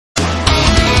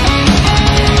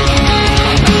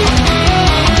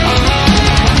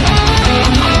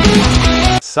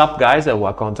Sup guys, and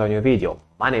welcome to a new video.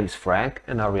 My name is Frank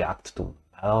and I react to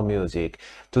metal music.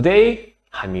 Today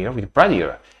I'm here with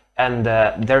Bridear and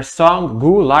their song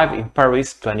Ghoul live in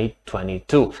Paris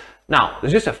 2022. Now,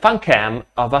 there's just a fan cam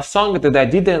of a song that I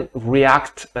didn't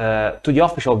react to the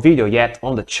official video yet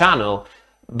on the channel,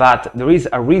 but there is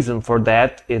a reason for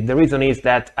that. The reason is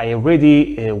that I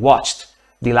already watched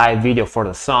the live video for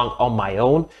the song on my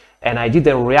own and I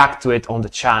didn't react to it on the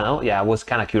channel. Yeah, I was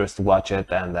kind of curious to watch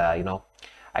it, and you know,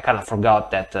 I kind of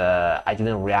forgot that I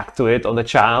didn't react to it on the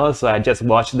channel, so I just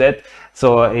watched it.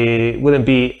 So it wouldn't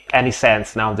be any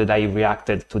sense now that I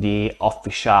reacted to the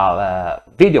official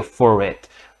video for it.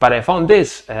 But I found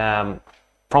this from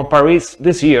Paris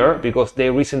this year because they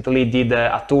recently did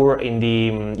a tour in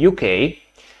the UK.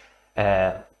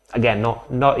 Again,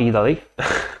 not Italy.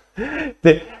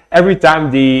 Every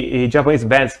time the Japanese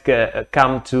bands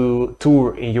come to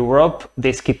tour in Europe,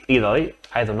 they skip Italy.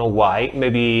 I don't know why.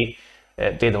 Maybe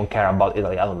they don't care about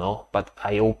Italy, I don't know. But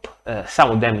I hope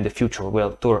some of them in the future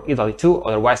will tour Italy too.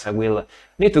 Otherwise, I will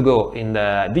need to go in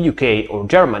the UK or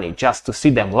Germany just to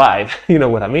see them live. You know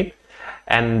what I mean?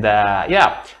 And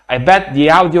yeah, I bet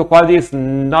the audio quality is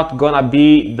not gonna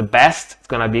be the best. It's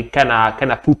gonna be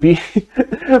kinda poopy.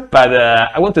 But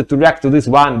I wanted to react to this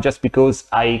one just because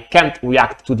I can't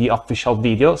react to the official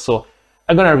video, so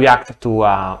I'm gonna react to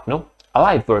you know, a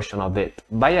live version of it.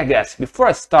 But I guess before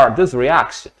I start this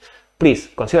reaction, please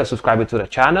consider subscribing to the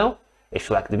channel. If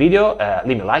you like the video,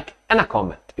 leave me a like and a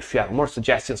comment. If you have more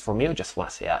suggestions for me or just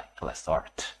want to say hi, let's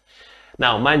start.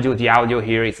 Now, mind you, the audio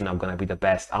here is not gonna be the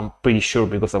best. I'm pretty sure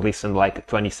because I listened like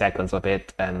 20 seconds of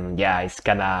it, and yeah, it's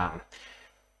kinda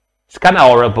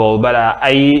horrible. But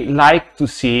I like to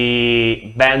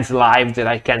see bands live that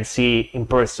I can see in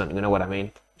person. You know what I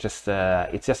mean? Just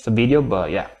it's just a video,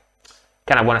 but yeah,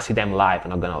 kinda wanna see them live.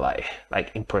 I'm not gonna lie,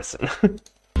 like in person.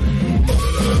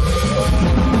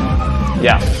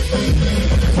 Yeah,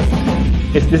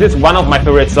 this is one of my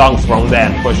favorite songs from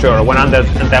them for sure,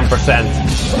 110%.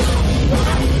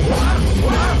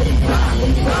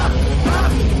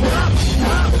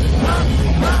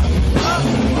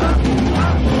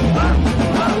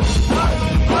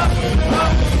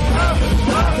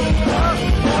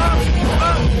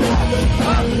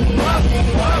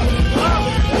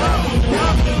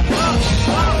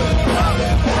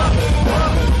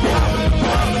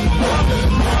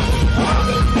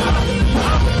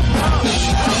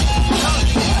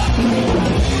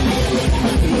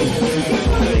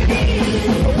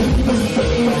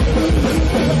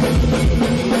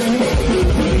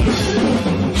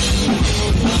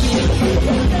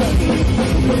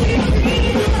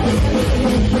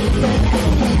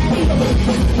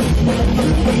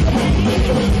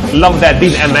 Love that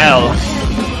deep ML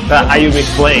that Ayumi is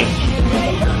playing.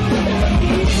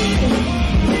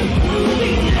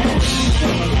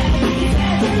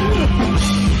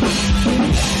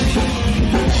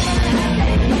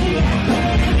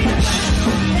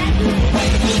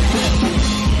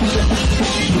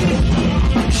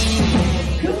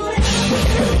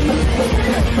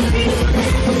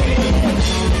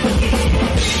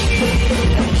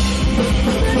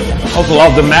 Also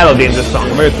love the melody in this song,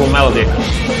 very cool melody.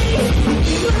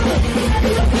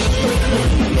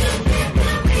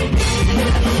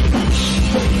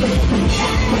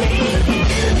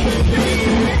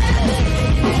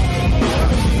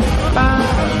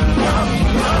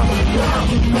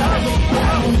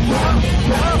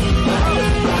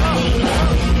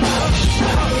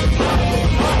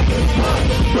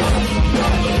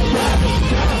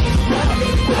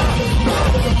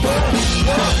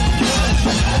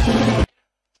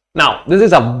 Now, this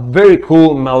is a very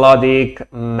cool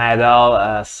melodic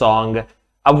metal song.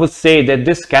 I would say that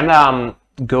this kind of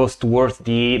goes towards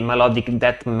the melodic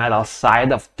death metal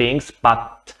side of things,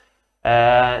 but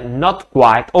not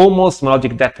quite. Almost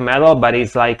melodic death metal, but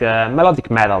it's like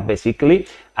melodic metal basically.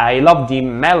 I love the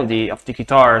melody of the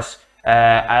guitars.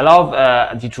 I love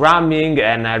the drumming,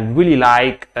 and I really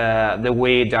like the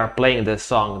way they are playing the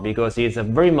song because it's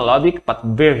very melodic but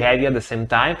very heavy at the same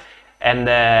time. And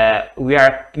you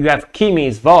have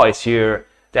Kimi's voice here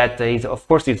that is, of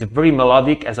course, it's very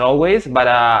melodic as always, but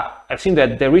I've seen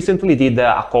that they recently did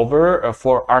a cover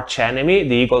for Arch Enemy,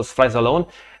 The Eagles Flies Alone,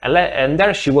 and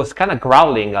there she was kind of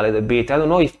growling a little bit. I don't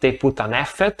know if they put an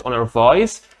effect on her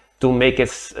voice to make it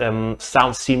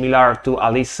sound similar to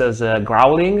Alyssa's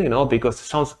growling, you know, because it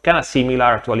sounds kind of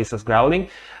similar to Alyssa's growling,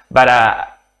 but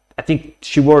I think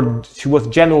she was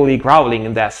genuinely growling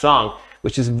in that song,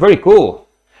 which is very cool.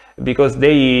 because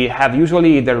they have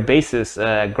usually their basses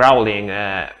growling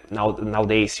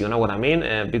nowadays, you know what I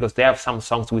mean? Because they have some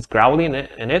songs with growling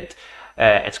in it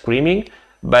and screaming.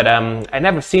 But I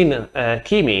never seen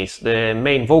Kimi's, the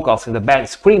main vocals in the band,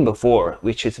 scream before,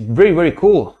 which is very, very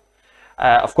cool.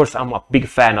 Of course, I'm a big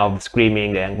fan of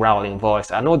screaming and growling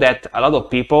voice. I know that a lot of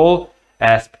people,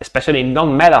 especially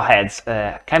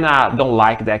non-metalheads, kinda don't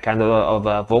like that kind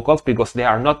of vocals because they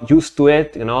are not used to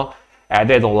it, you know.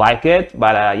 They don't like it,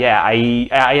 but yeah,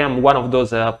 I am one of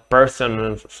those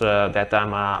persons that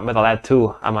I'm a metalhead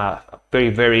too. I'm a very,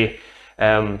 very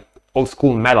old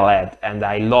school metalhead, and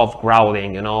I love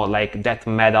growling, you know, like death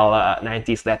metal,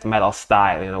 90s death metal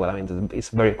style, you know what I mean? It's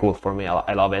very cool for me.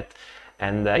 I love it.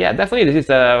 And yeah, definitely this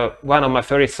is one of my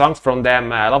favorite songs from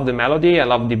them. I love the melody, I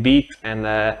love the beat, and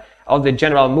all the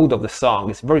general mood of the song.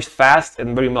 It's very fast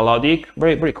and very melodic,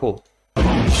 very, very cool.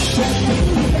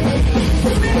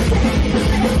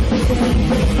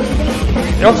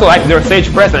 I also like their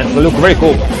stage presence, they look very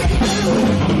cool.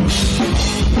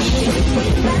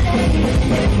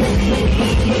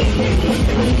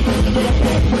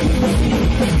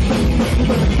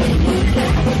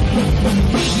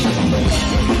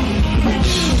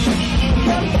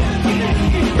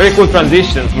 Very cool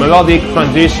transitions, melodic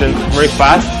transitions, very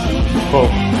fast. Cool.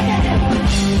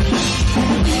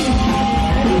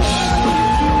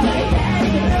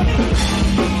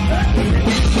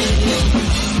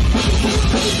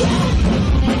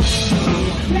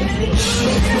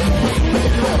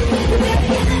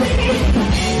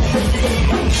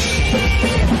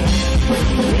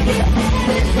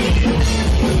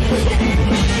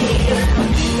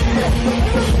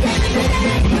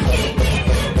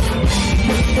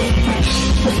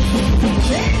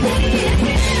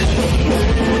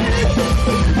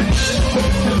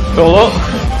 Solo.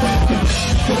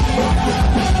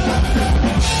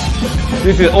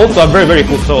 This is also a very, very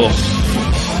cool solo.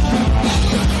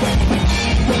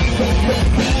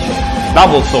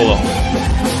 Double solo.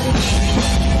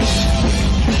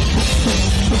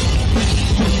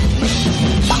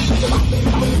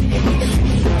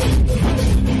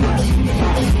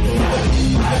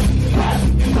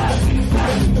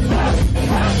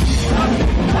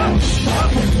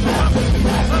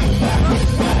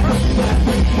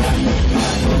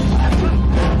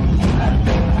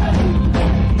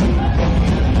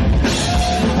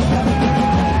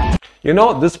 You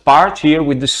know, this part here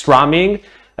with the strumming,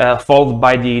 followed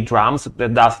by the drums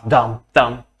that does dum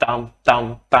dum dum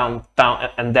dum dum dum,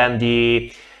 and then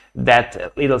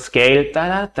that little scale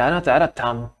da da da da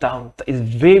dum dum is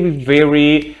very,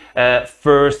 very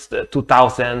first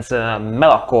 2000s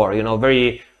metalcore. You know,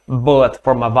 very Bullet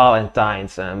for My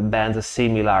Valentine's bands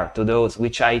similar to those,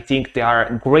 which I think they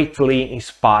are greatly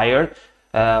inspired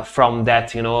from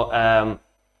that. You know.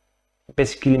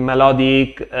 Basically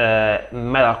melodic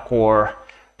metalcore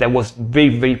that was very,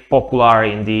 very popular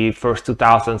in the first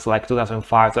 2000s, like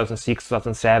 2005, 2006,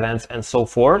 2007, and so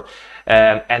forth.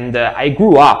 And I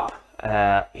grew up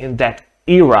in that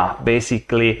era,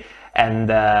 basically, and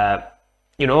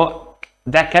you know,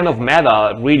 that kind of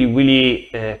metal really, really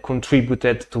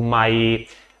contributed to my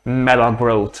metal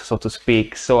growth, so to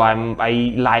speak. So I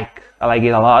like it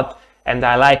a lot. And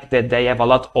I like that they have a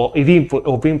lot of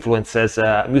influences,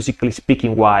 musically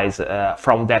speaking wise,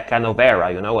 from that kind of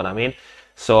era, you know what I mean?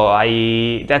 So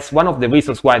that's one of the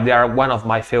reasons why they are one of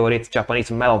my favorite Japanese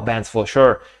metal bands for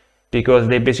sure, because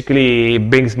they basically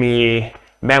brings me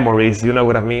memories, you know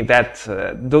what I mean? That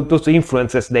those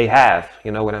influences they have,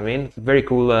 you know what I mean? Very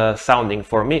cool sounding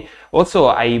for me. Also,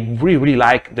 I really, really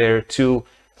like their two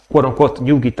quote-unquote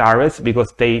new guitarists,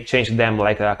 because they changed them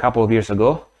like a couple of years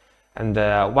ago. And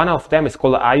one of them is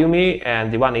called Ayumi,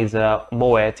 and the one is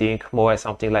Moe, I think, Moe,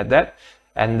 something like that.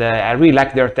 And I really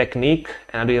like their technique,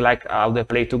 and I really like how they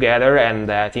play together, and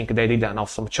I think they did an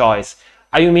awesome choice.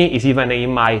 Ayumi is even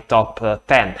in my top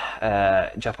 10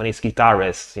 Japanese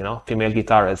guitarists, you know, female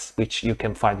guitarists, which you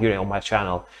can find here on my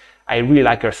channel. I really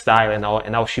like her style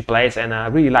and how she plays, and I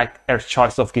really like her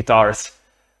choice of guitars.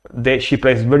 She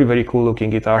plays very, very cool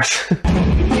looking guitars.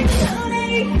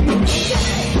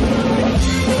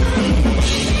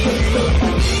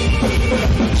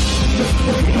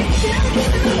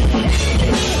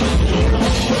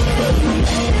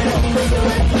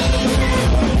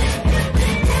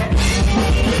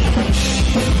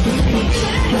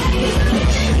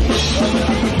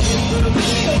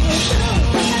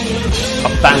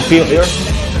 Time feel here.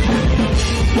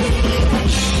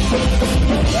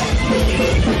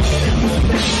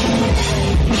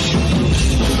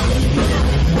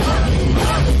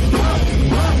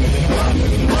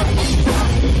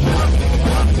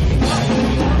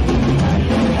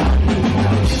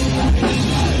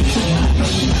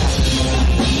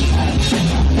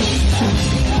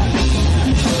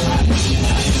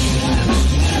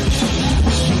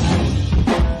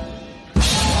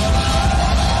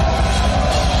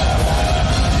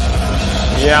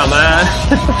 Yeah, man.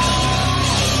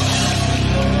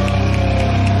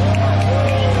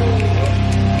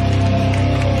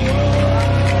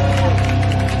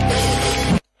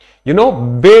 You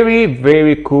know,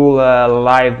 very cool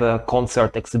live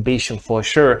concert exhibition for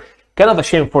sure. Kind of a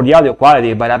shame for the audio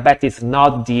quality, but I bet it's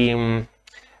not the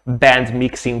band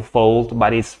mixing fault,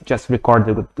 but it's just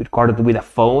recorded with a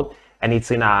phone, and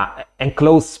it's in a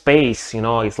enclosed space. You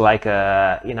know, it's like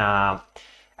in a,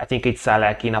 I think it's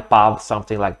like in a pub,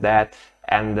 something like that,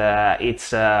 and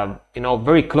it's you know,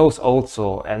 very close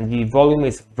also, and the volume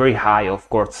is very high, of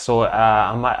course. So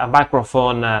a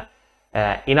microphone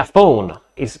in a phone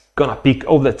is gonna peak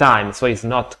all the time, so it's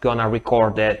not gonna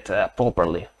record it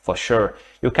properly for sure.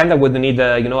 You kind of would need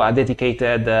you know, a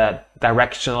dedicated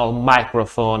directional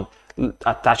microphone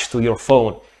attached to your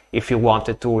phone if you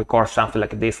wanted to record something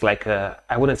like this, like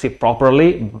I wouldn't say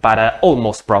properly, but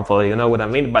almost properly, you know what I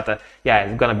mean? But yeah,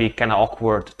 it's gonna be kind of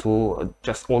awkward to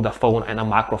just hold a phone and a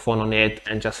microphone on it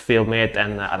and just film it,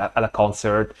 and at a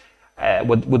concert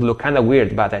would look kind of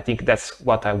weird. But I think that's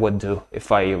what I would do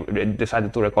if I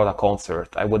decided to record a concert.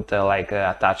 I would like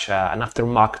attach an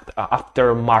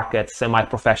aftermarket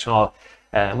semi-professional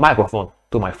microphone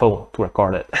to my phone to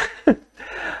record it.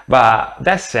 But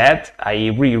that said, I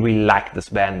really like this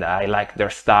band. I like their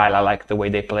style, I like the way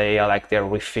they play, I like their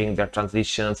riffing, their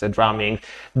transitions, their drumming.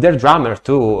 Their drummer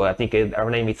too, I think her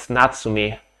name is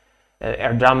Natsumi.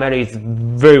 Her drummer is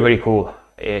very cool.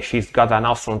 She's got an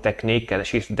awesome technique, and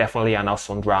she's definitely an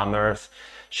awesome drummer.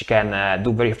 She can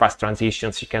do very fast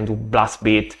transitions, she can do blast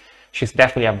beat. She's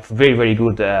definitely a very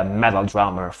good metal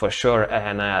drummer for sure.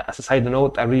 And as a side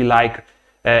note, I really like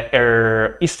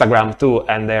her Instagram too,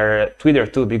 and her Twitter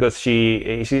too, because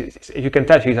you can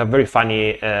tell she's a very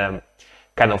funny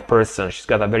kind of person. She's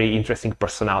got a very interesting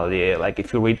personality. Like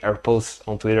if you read her posts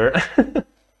on Twitter,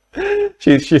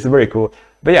 she's very cool.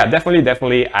 But yeah,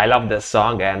 definitely I love this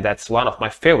song, and that's one of my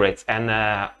favorites. And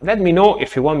let me know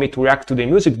if you want me to react to the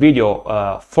music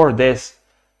video for this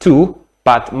too,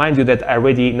 but mind you that I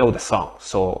already know the song.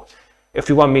 So if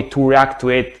you want me to react to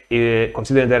it,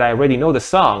 considering that I already know the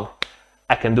song,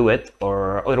 I can do it.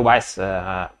 Or otherwise,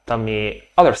 tell me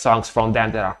other songs from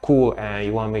them that are cool and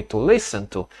you want me to listen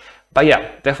to. But yeah,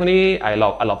 definitely I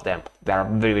love them. They are a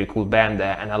very cool band,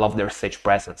 and I love their stage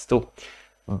presence too.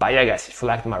 But yeah guys, if you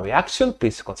liked my reaction,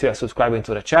 please consider subscribing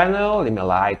to the channel, leave me a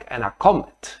like and a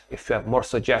comment if you have more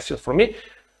suggestions for me,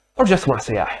 or just want to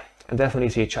say hi. And definitely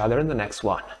see each other in the next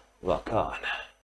one. Rock on.